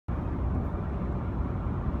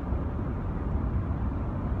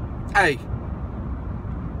Hey,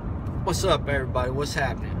 what's up, everybody? What's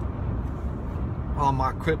happening? All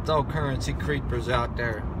my cryptocurrency creepers out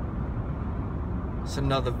there. It's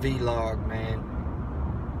another vlog, man.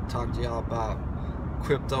 Talk to y'all about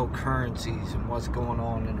cryptocurrencies and what's going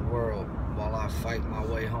on in the world while I fight my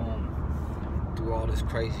way home through all this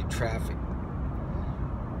crazy traffic.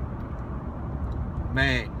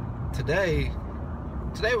 Man, today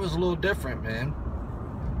was a little different, man.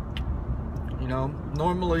 You know,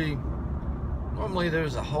 normally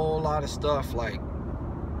there's a whole lot of stuff like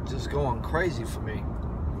just going crazy for me,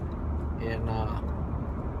 and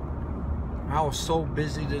I was so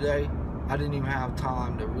busy today I didn't even have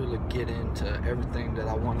time to really get into everything that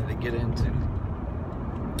I wanted to get into.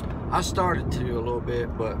 I started to a little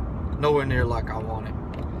bit, but nowhere near like I wanted.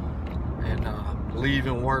 And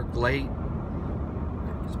leaving work late,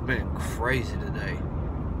 it's been crazy today.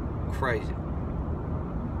 Crazy.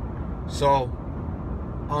 So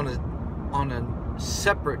on a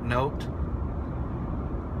separate note,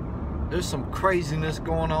 there's some craziness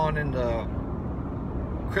going on in the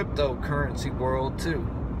cryptocurrency world too,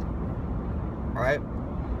 right?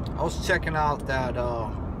 I was checking out that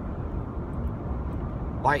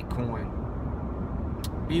Bitcoin,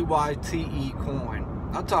 BYTE coin.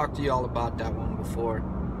 I talked to y'all about that one before.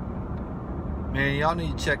 Man, y'all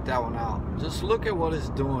need to check that one out. Just look at what it's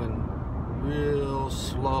doing. Real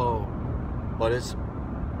slow, but it's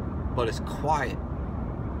quiet,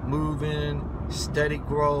 moving, steady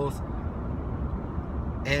growth,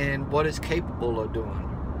 and what it's capable of doing.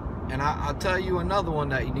 And I'll tell you another one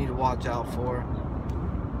that you need to watch out for,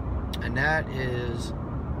 and that is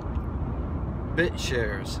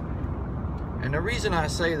BitShares. And the reason I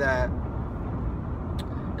say that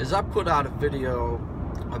is I put out a video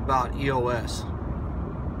about EOS,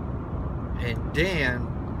 and Dan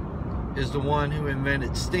is the one who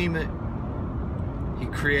invented Steemit. He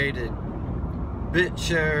created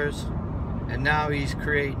BitShares, and now he's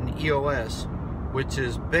creating EOS, which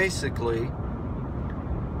is basically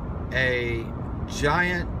a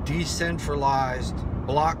giant decentralized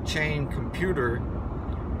blockchain computer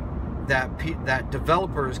that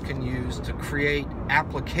developers can use to create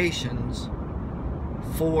applications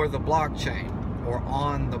for the blockchain or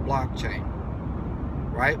on the blockchain,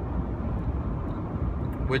 right?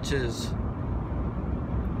 Which is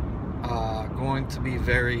going to be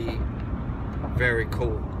very, very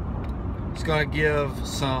cool. It's going to give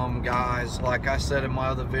some guys, like I said in my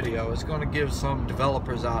other video, it's going to give some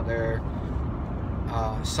developers out there,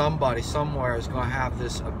 somebody somewhere is going to have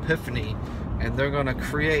this epiphany, and they're going to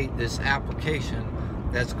create this application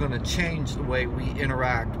that's going to change the way we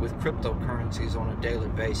interact with cryptocurrencies on a daily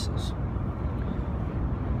basis.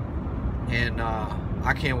 And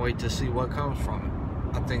I can't wait to see what comes from it.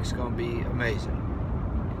 I think it's going to be amazing.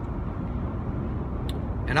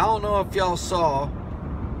 And I don't know if y'all saw,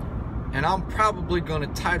 and I'm probably going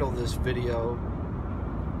to title this video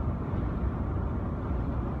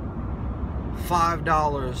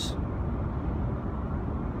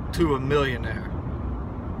 $5 to a millionaire,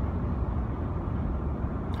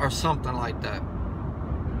 or something like that.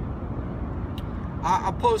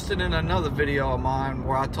 I posted in another video of mine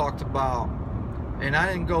where I talked about, and I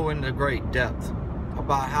didn't go into great depth,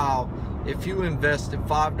 about how if you invested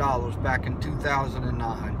 $5 back in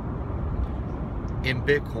 2009 in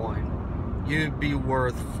Bitcoin, you'd be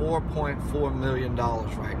worth $4.4 million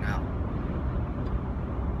right now.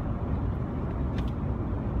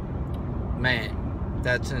 Man,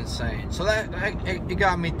 that's insane. So it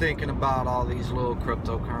got me thinking about all these little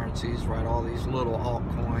cryptocurrencies, right? All these little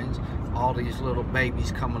altcoins, all these little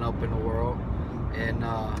babies coming up in the world,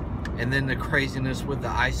 and then the craziness with the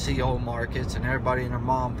ICO markets and everybody and their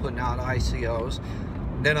mom putting out ICOs.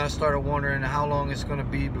 Then I started wondering how long it's going to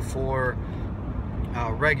be before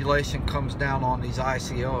regulation comes down on these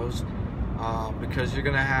ICOs, because you're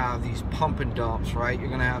going to have these pump and dumps, right? You're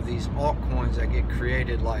going to have these altcoins that get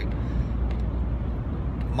created, like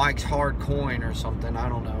Mike's Hard Coin or something, I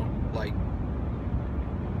don't know, like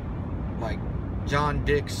John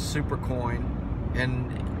Dick's Super Coin, and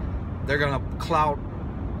they're going to clout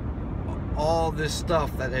all this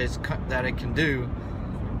stuff that it can do,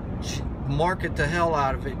 market the hell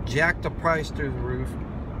out of it, jack the price through the roof.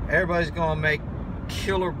 Everybody's going to make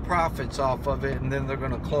killer profits off of it, and then they're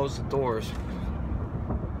going to close the doors,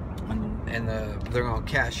 and they're going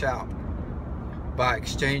to cash out by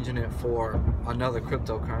exchanging it for another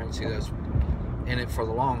cryptocurrency that's in it for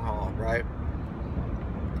the long haul, right?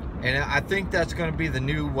 And I think that's going to be the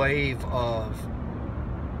new wave of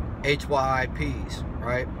HYIPs,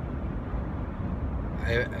 right?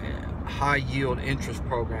 high yield interest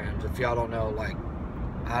programs. If y'all don't know, like,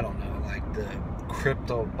 I don't know, like the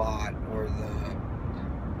crypto bot or the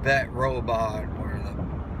bet robot or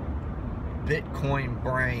the Bitcoin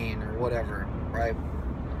brain or whatever, right?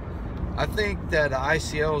 I think that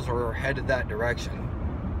ICOs are headed that direction,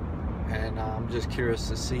 and I'm just curious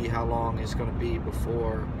to see how long it's going to be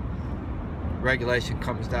before regulation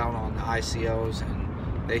comes down on the ICOs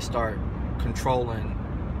and they start controlling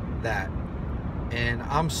that. And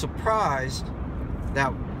I'm surprised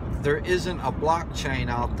that there isn't a blockchain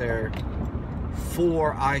out there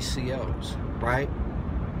for ICOs, right?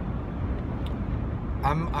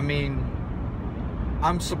 I'm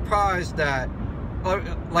surprised that,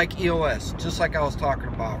 like EOS, just like I was talking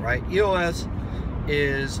about, right? EOS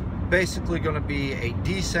is basically going to be a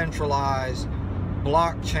decentralized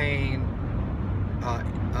blockchain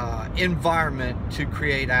environment to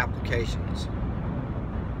create applications.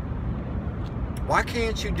 Why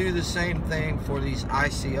can't you do the same thing for these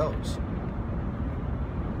ICOs?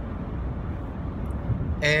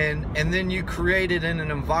 And then you create it in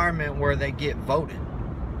an environment where they get voted,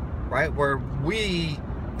 right? Where we,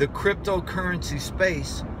 the cryptocurrency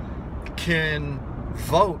space, can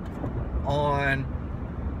vote on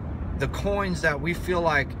the coins that we feel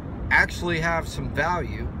like actually have some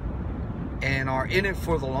value and are in it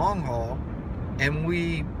for the long haul, and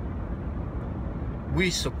we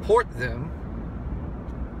support them,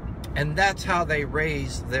 and that's how they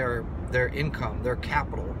raise their income, their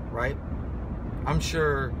capital, right? I'm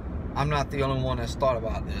sure I'm not the only one that's thought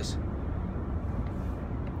about this.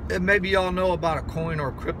 And maybe y'all know about a coin or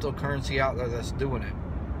a cryptocurrency out there that's doing it.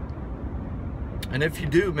 And if you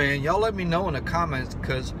do, man, y'all let me know in the comments,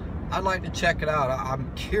 because I'd like to check it out.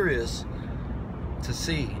 I'm curious to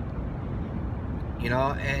see, you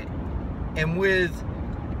know. And with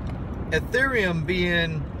Ethereum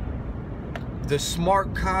being the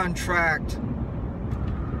smart contract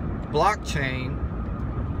blockchain,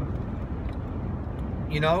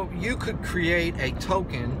 you know, you could create a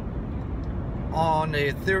token on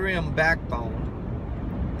the Ethereum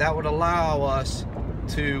backbone that would allow us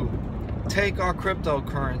to take our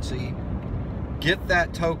cryptocurrency, get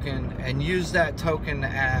that token, and use that token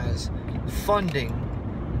as funding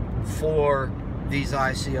for these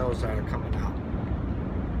ICOs that are coming out.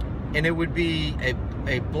 And it would be a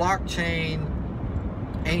blockchain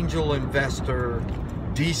angel investor,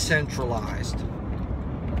 decentralized.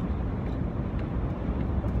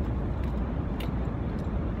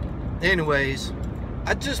 Anyways,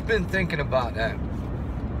 I've just been thinking about that.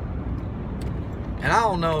 And I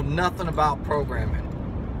don't know nothing about programming.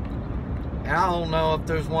 And I don't know if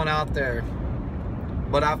there's one out there.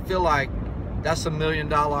 But I feel like that's $1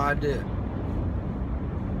 million idea.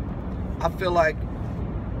 I feel like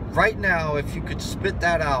right now, if you could spit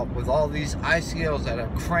that out with all these ICOs that are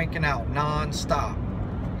cranking out non-stop,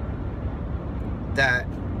 that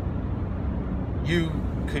you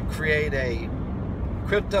could create a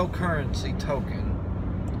cryptocurrency token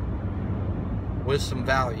with some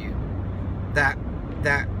value that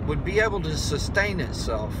would be able to sustain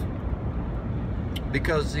itself,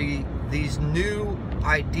 because these new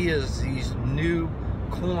ideas, these new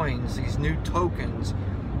coins, these new tokens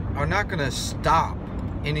are not going to stop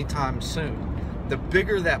anytime soon. The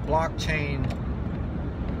bigger that blockchain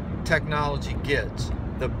technology gets,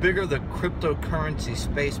 the bigger the cryptocurrency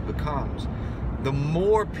space becomes, the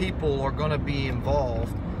more people are going to be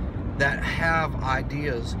involved that have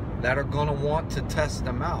ideas, that are going to want to test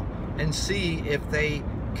them out and see if they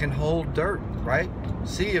can hold dirt, right?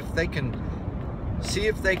 See if they can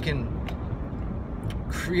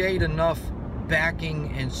create enough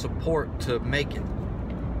backing and support to make it.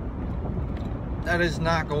 That is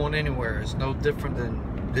not going anywhere. It's no different than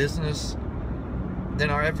business, than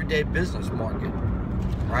our everyday business market,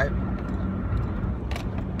 right?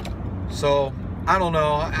 So I don't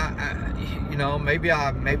know. You know, maybe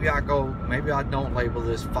I don't label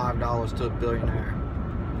this $5 to a billionaire.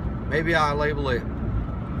 Maybe I label it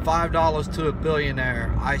 $5 to a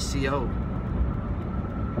billionaire ICO.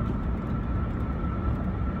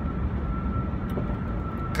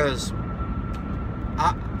 Because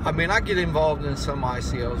I mean, I get involved in some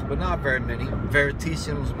ICOs, but not very many.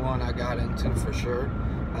 Veritasium's one I got into for sure.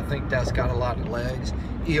 I think that's got a lot of legs.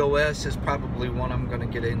 EOS is probably one I'm going to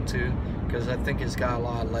get into, because I think it's got a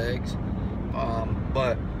lot of legs.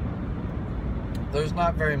 But there's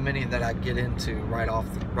not very many that I get into right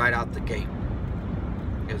out the gate.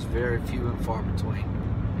 It's very few and far between.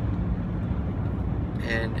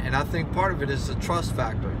 And I think part of it is the trust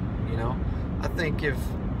factor. You know, I think if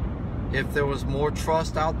there was more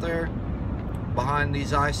trust out there behind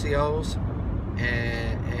these ICOs,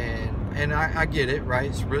 and I get it, right?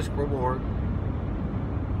 It's risk reward.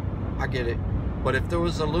 I get it. But if there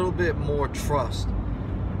was a little bit more trust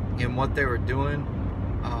in what they were doing,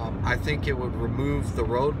 I think it would remove the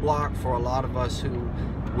roadblock for a lot of us who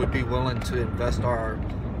would be willing to invest our,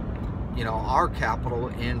 you know, our capital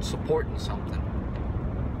in supporting something.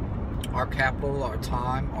 Our capital, our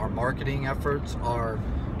time, our marketing efforts, our,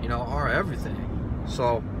 you know, our everything.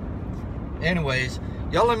 So anyways,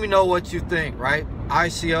 y'all let me know what you think, right?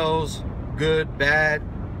 ICOs, good, bad.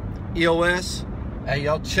 EOS, hey,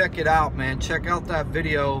 y'all check it out, man. Check out that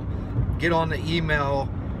video. Get on the email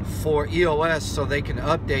for EOS so they can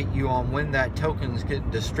update you on when that token's getting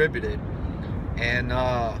distributed. And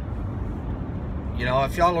you know,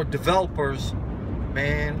 if y'all are developers,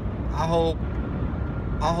 man, I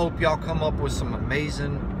hope y'all come up with some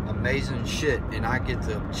amazing shit, and I get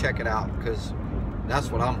to check it out, because that's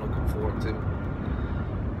what I'm looking forward to.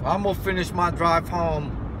 Well, I'm gonna finish my drive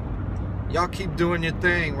home. Y'all keep doing your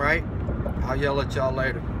thing, right? I'll yell at y'all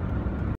later.